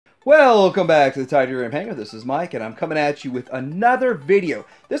Welcome back to the Titanium Hangar. This is Mike, and I'm coming at you with another video.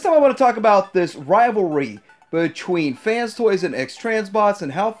 This time I want to talk about this rivalry between Fanstoys and X-Transbots,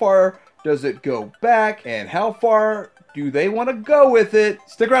 and how far does it go back, and how far do they want to go with it.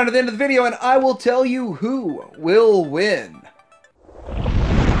 Stick around to the end of the video, and I will tell you who will win.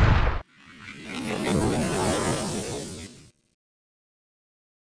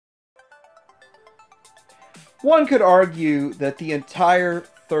 One could argue that the entire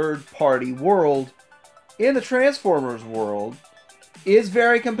third-party world in the Transformers world is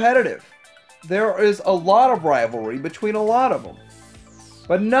very competitive. There is a lot of rivalry between a lot of them,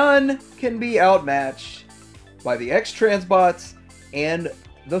 but none can be outmatched by the X-Transbots and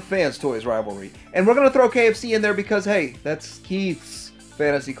the Fanstoys rivalry. And we're going to throw KFC in there because, hey, that's Keith's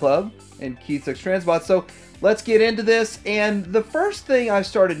Fantasy Club and Keith's X-Transbots. So let's get into this. And the first thing I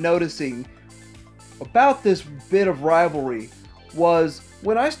started noticing about this bit of rivalry was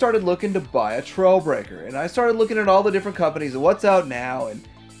when I started looking to buy a Trailbreaker, and I started looking at all the different companies and what's out now,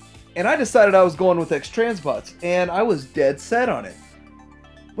 and I decided I was going with X-Transbots, and I was dead set on it.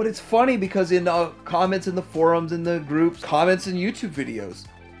 But it's funny because in the comments in the forums, in the groups, comments in YouTube videos,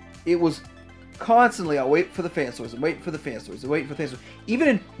 it was constantly, I'll wait for the Fanstoys, I'm waiting for the Fanstoys, I'm waiting for the Fanstoys. Even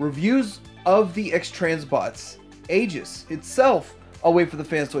in reviews of the X-Transbots, Aegis itself, I'll wait for the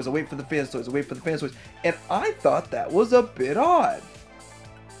Fanstoys, I'll wait for the Fanstoys, I'll wait for the Fanstoys. And I thought that was a bit odd.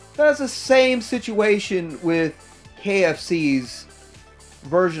 That's the same situation with KFC's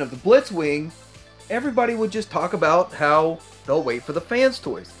version of the Blitzwing. Everybody would just talk about how they'll wait for the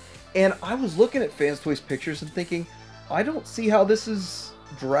Fanstoys. And I was looking at Fanstoys pictures and thinking, I don't see how this is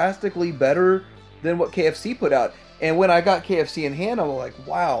drastically better than what KFC put out. And when I got KFC in hand, I'm like,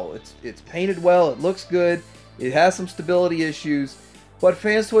 wow, it's painted well, it looks good, it has some stability issues. But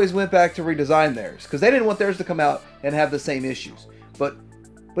Fanstoys went back to redesign theirs because they didn't want theirs to come out and have the same issues.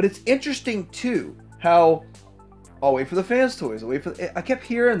 But it's interesting too how I'll wait for the Fanstoys. I'll wait for. I kept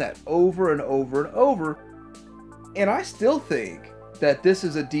hearing that over and over and over, and I still think that this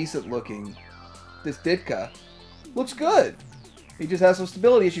is a decent looking. This Ditka looks good. He just has some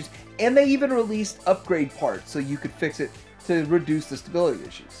stability issues, and they even released upgrade parts so you could fix it to reduce the stability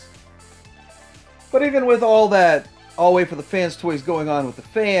issues. But even with all that, I'll wait for the Fanstoys going on with the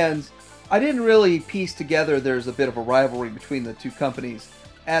fans, I didn't really piece together there's a bit of a rivalry between the two companies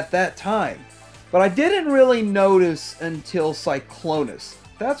at that time. But I didn't really notice until Cyclonus.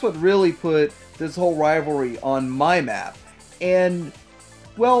 That's what really put this whole rivalry on my map. And,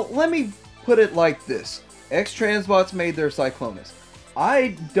 well, let me put it like this. X-Transbots made their Cyclonus.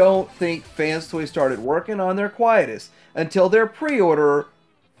 I don't think Fanstoys started working on their Quietus until their pre-order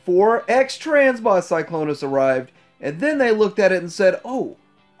for X-Transbot Cyclonus arrived. And then they looked at it and said, oh,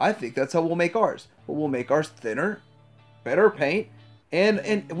 I think that's how we'll make ours. But we'll make ours thinner, better paint,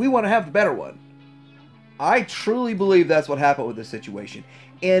 and we want to have the better one. I truly believe that's what happened with this situation.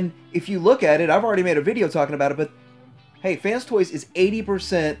 And if you look at it, I've already made a video talking about it, but hey, Fanstoys is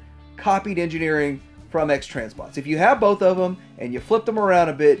 80% copied engineering from X-Transbots. If you have both of them and you flip them around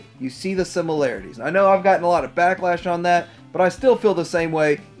a bit, you see the similarities. And I know I've gotten a lot of backlash on that, but I still feel the same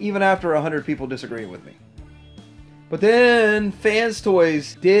way, even after 100 people disagreeing with me. But then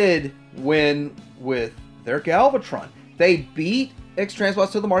Fanstoys did win with their Galvatron. They beat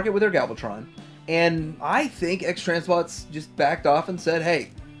X-Transbots to the market with their Galvatron. And I think X-Transbots just backed off and said,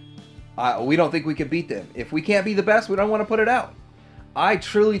 hey, we don't think we can beat them. If we can't be the best, we don't want to put it out. I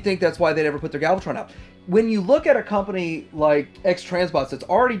truly think that's why they never put their Galvatron out. When you look at a company like X-Transbots that's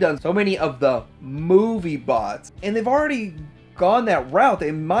already done so many of the movie bots, and they've already gone that route,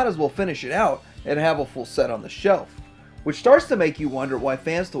 they might as well finish it out and have a full set on the shelf. Which starts to make you wonder why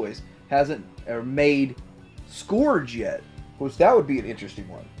Fanstoys hasn't made Scourge yet, which that would be an interesting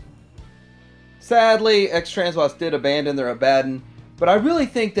one. Sadly, X-Transbots did abandon their Abaddon, but I really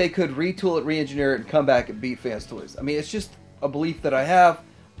think they could retool it, re-engineer it, and come back and beat Fanstoys. I mean, it's just a belief that I have.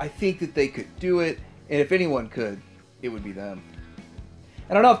 I think that they could do it, and if anyone could, it would be them.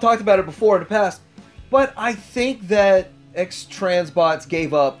 And I know I've talked about it before in the past, but I think that X-Transbots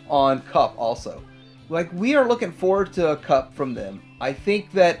gave up on Cup also. Like, we are looking forward to a Cup from them. I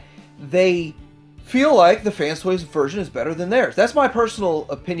think that they feel like the Fanstoys version is better than theirs. That's my personal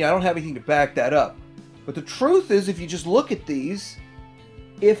opinion. I don't have anything to back that up. But the truth is, if you just look at these,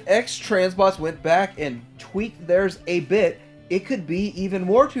 if X-Transbots went back and tweaked theirs a bit, it could be even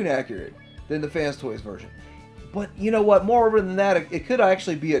more tune accurate than the Fanstoys version. But you know what? Moreover than that, it could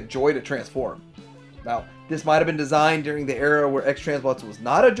actually be a joy to transform. Now, this might have been designed during the era where X-Transbots was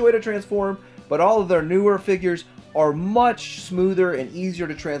not a joy to transform, but all of their newer figures are much smoother and easier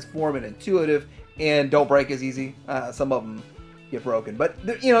to transform and intuitive, and don't break as easy. Some of them get broken. But,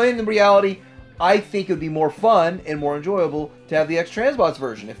 you know, in reality, I think it would be more fun and more enjoyable to have the X-Transbots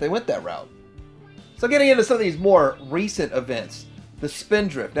version if they went that route. So getting into some of these more recent events, the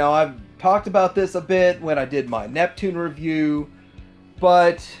Spindrift. Now, I've talked about this a bit when I did my Neptune review,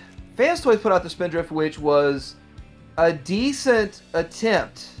 but Fanstoys put out the Spindrift, which was a decent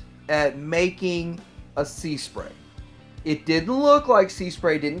attempt at making a Sea Spray. It didn't look like Sea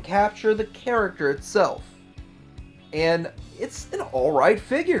Spray, didn't capture the character itself. And it's an alright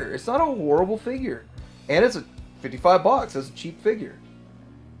figure. It's not a horrible figure. And it's a $55. It's a cheap figure.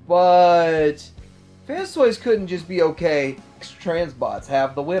 But Fanstoys couldn't just be okay. X-Transbots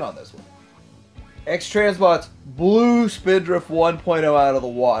have the win on this one. X-Transbots blew Spindrift 1.0 out of the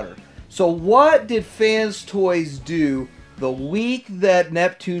water. So what did Fanstoys do the week that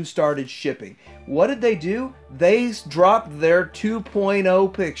Neptune started shipping? What did they do? They dropped their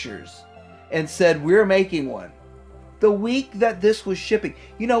 2.0 pictures and said, we're making one. The week that this was shipping.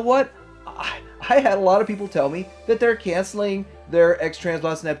 You know what? I had a lot of people tell me that they're canceling their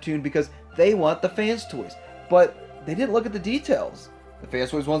X-Transbots Neptune because they want the Fanstoys. But they didn't look at the details. The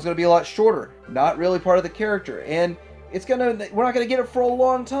Fanstoys one's going to be a lot shorter. Not really part of the character. And we're not going to get it for a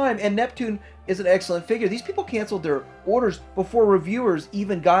long time. And Neptune is an excellent figure. These people canceled their orders before reviewers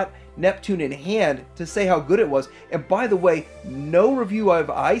even got Neptune in hand to say how good it was. And by the way, no review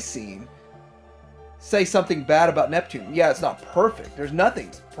I've seen say something bad about Neptune. Yeah, it's not perfect. There's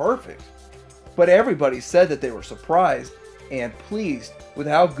nothing perfect. But everybody said that they were surprised and pleased with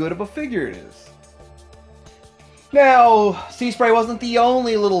how good of a figure it is. Now, Sea Spray wasn't the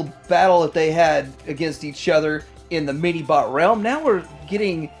only little battle that they had against each other in the mini-bot realm. Now we're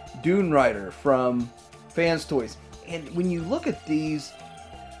getting Dune Rider from Fanstoys. And when you look at these,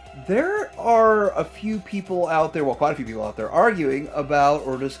 there are a few people out there, well, quite a few people out there, arguing about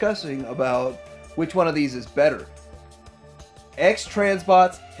or discussing about which one of these is better.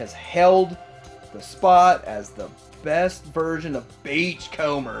 X-Transbots has held the spot as the best version of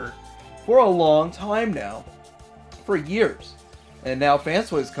Beachcomber for a long time now. For years. And now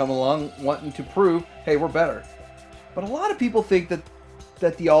Fanstoys come along wanting to prove, hey, we're better. But a lot of people think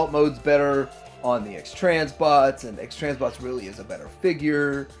that the alt mode's better on the X-Transbots, and X-Transbots really is a better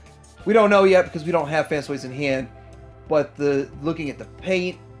figure. We don't know yet because we don't have Fanstoys in hand, but looking at the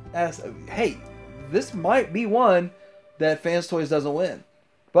paint, hey, this might be one that Fanstoys doesn't win.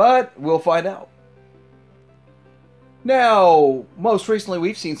 But we'll find out. Now, most recently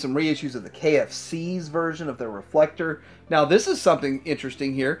we've seen some reissues of the KFC's version of their Reflector. Now, this is something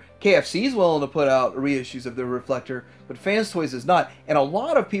interesting here. KFC's willing to put out reissues of their Reflector, but Fanstoys is not. And a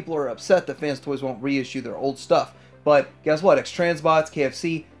lot of people are upset that Fanstoys won't reissue their old stuff. But guess what? X-Transbots,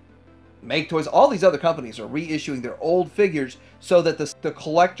 KFC, Make Toys, all these other companies are reissuing their old figures so that the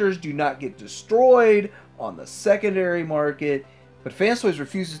collectors do not get destroyed on the secondary market. But Fanstoys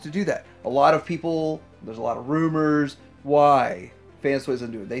refuses to do that. A lot of people, there's a lot of rumors why Fanstoys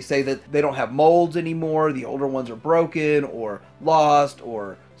doesn't do it. They say that they don't have molds anymore, the older ones are broken or lost,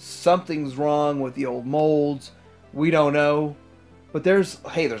 or something's wrong with the old molds. We don't know. But there's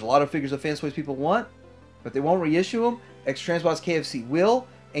a lot of figures that Fanstoys people want, but they won't reissue them. X-Transbots KFC will,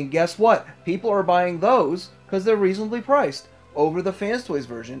 and guess what? People are buying those because they're reasonably priced over the Fanstoys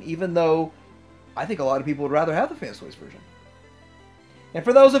version, even though I think a lot of people would rather have the Fanstoys version. And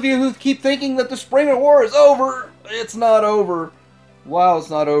for those of you who keep thinking that the Springer War is over, it's not over. Wow, it's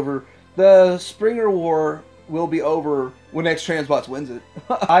not over. The Springer War will be over when X-Transbots wins it.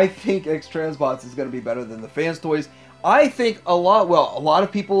 I think X-Transbots is going to be better than the Fanstoys. I think a lot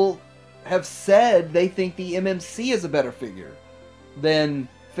of people have said they think the MMC is a better figure than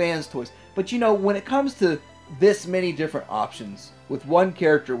Fanstoys. But you know, when it comes to this many different options with one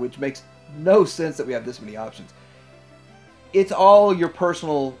character, which makes no sense that we have this many options, it's all your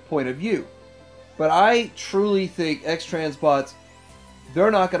personal point of view. But I truly think X-Transbots,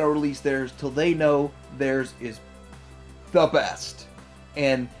 they're not going to release theirs till they know theirs is the best.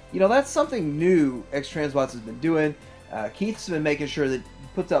 And, you know, that's something new X-Transbots has been doing. Keith's been making sure that he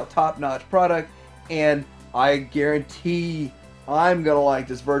puts out top-notch product. And I guarantee I'm going to like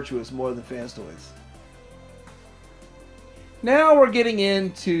this Virtuous more than Fanstoys. Now we're getting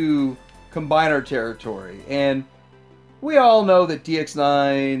into combiner territory. And we all know that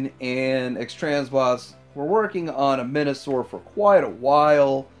DX9 and X-Transbots were working on a Minosaur for quite a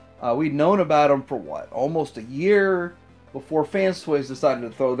while. We'd known about them for what? Almost a year before Fanstoys decided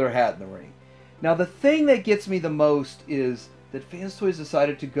to throw their hat in the ring. Now the thing that gets me the most is that Fanstoys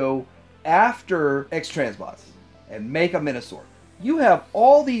decided to go after X-Transbots and make a Minosaur. You have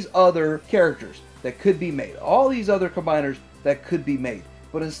all these other characters that could be made. All these other combiners that could be made.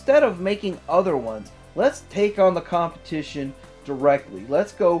 But instead of making other ones, let's take on the competition directly.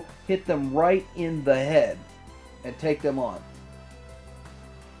 Let's go hit them right in the head and take them on.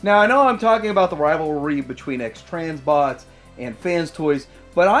 Now, I know I'm talking about the rivalry between X-Transbots and Fanstoys,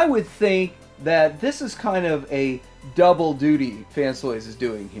 but I would think that this is kind of a double duty Fanstoys is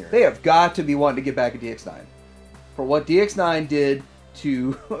doing here. They have got to be wanting to get back at DX9 for what DX9 did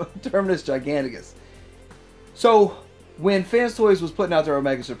to Terminus Giganticus. So, when Fanstoys was putting out their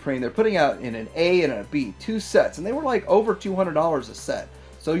Omega Supreme, they're putting out in an A and a B, 2 sets, and they were like over $200 a set.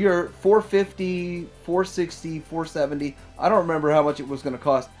 So you're $450, $460, $470. I don't remember how much it was going to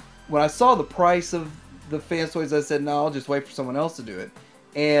cost. When I saw the price of the Fanstoys, I said, no, I'll just wait for someone else to do it.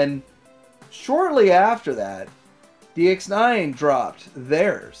 And shortly after that, DX9 dropped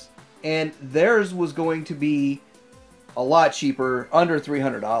theirs. And theirs was going to be a lot cheaper, under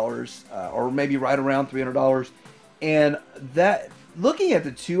 $300, or maybe right around $300. And that, looking at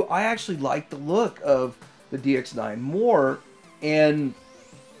the two, I actually like the look of the DX9 more. And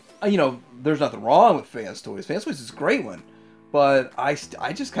you know, there's nothing wrong with Fanstoys. Fanstoys is a great one, but I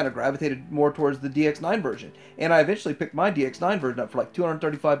just kind of gravitated more towards the DX9 version, and I eventually picked my DX9 version up for like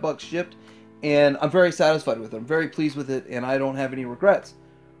 235 bucks shipped, and I'm very satisfied with it. I'm very pleased with it, and I don't have any regrets.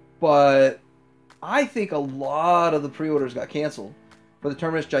 But I think a lot of the pre-orders got canceled for the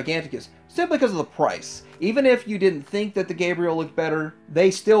Terminus Giganticus simply because of the price. Even if you didn't think that the Gabriel looked better, they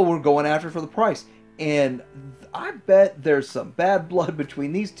still were going after it for the price. And I bet there's some bad blood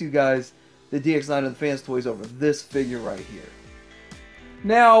between these two guys, the DX9 and the Fanstoys, over this figure right here.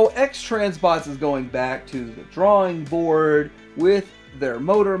 Now, X-Transbots is going back to the drawing board with their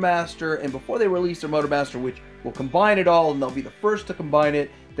Motor Master, and before they release their Motor Master, which will combine it all, and they'll be the first to combine it,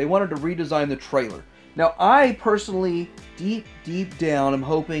 they wanted to redesign the trailer. Now, I personally, deep down, am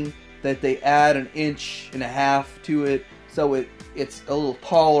hoping that they add 1.5 inches to it, so it's a little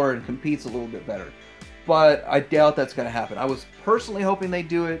taller and competes a little bit better. But I doubt that's going to happen. I was personally hoping they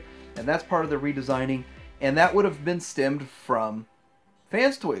do it, and that's part of the redesigning, and that would have been stemmed from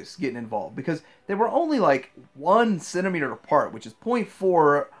Fanstoys getting involved, because they were only like 1 centimeter apart, which is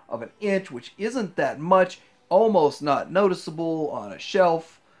 0.4 of an inch, which isn't that much, almost not noticeable on a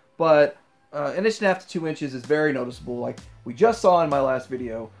shelf, but 1.5 inches to 2 inches is very noticeable, like we just saw in my last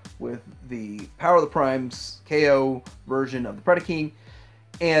video with the Power of the Primes KO version of the Predaking.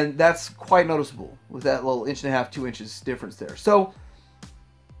 And that's quite noticeable with that little 1.5 to 2 inches difference there. So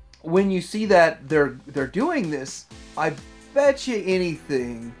when you see that they're doing this, I bet you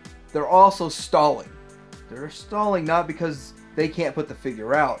anything they're also stalling. They're stalling not because they can't put the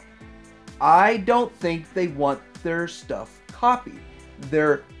figure out. I don't think they want their stuff copied.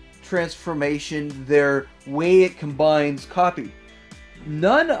 Their transformation, their way it combines copied.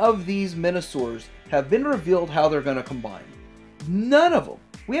 None of these Minosaurs have been revealed how they're going to combine. None of them.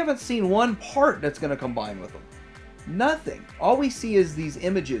 We haven't seen one part that's going to combine with them. Nothing. All we see is these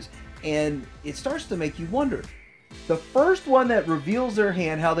images, and it starts to make you wonder. The first one that reveals their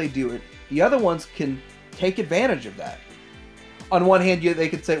hand, how they do it, the other ones can take advantage of that. On one hand, they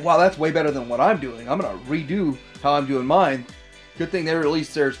could say, wow, that's way better than what I'm doing. I'm going to redo how I'm doing mine. Good thing they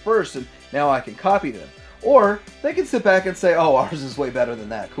released theirs first, and now I can copy them. Or they can sit back and say, oh, ours is way better than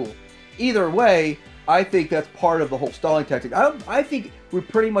that. Cool. Either way, I think that's part of the whole stalling tactic. I think we're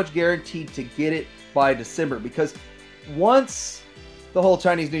pretty much guaranteed to get it by December, because once the whole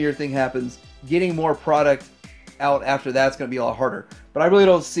Chinese New Year thing happens, getting more product out after that's going to be a lot harder. But I really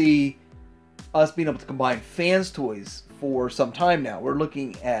don't see us being able to combine Fanstoys for some time now. We're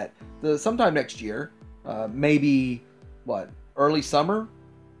looking at sometime next year, maybe what, early summer,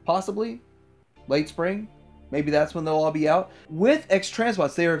 possibly late spring. Maybe that's when they'll all be out. With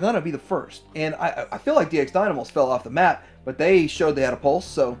X-Transbots, they are going to be the first. And I feel like DX9 almost fell off the map, but they showed they had a pulse,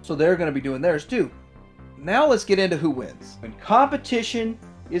 so they're going to be doing theirs too. Now let's get into who wins. When competition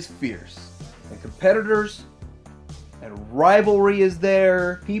is fierce, and competitors and rivalry is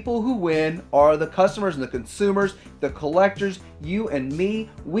there, people who win are the customers and the consumers, the collectors, you and me.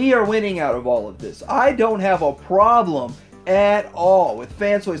 We are winning out of all of this. I don't have a problem at all with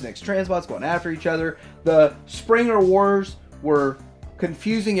Fanstoys and X-Transbots going after each other. The Springer Wars were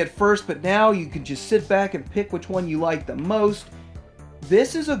confusing at first, but now you can just sit back and pick which one you like the most.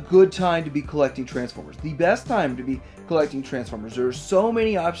 This is a good time to be collecting Transformers. The best time to be collecting Transformers. There are so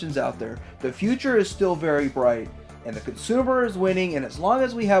many options out there. The future is still very bright, and the consumer is winning, and as long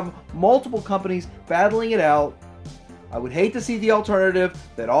as we have multiple companies battling it out, I would hate to see the alternative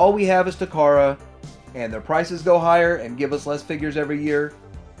that all we have is Takara, and their prices go higher and give us less figures every year.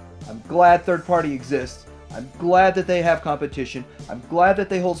 I'm glad third party exists. I'm glad that they have competition. I'm glad that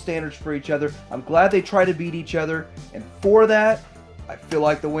they hold standards for each other. I'm glad they try to beat each other. And for that, I feel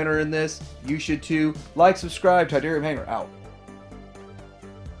like the winner in this. You should too. Like, subscribe. Tidarium Hanger out.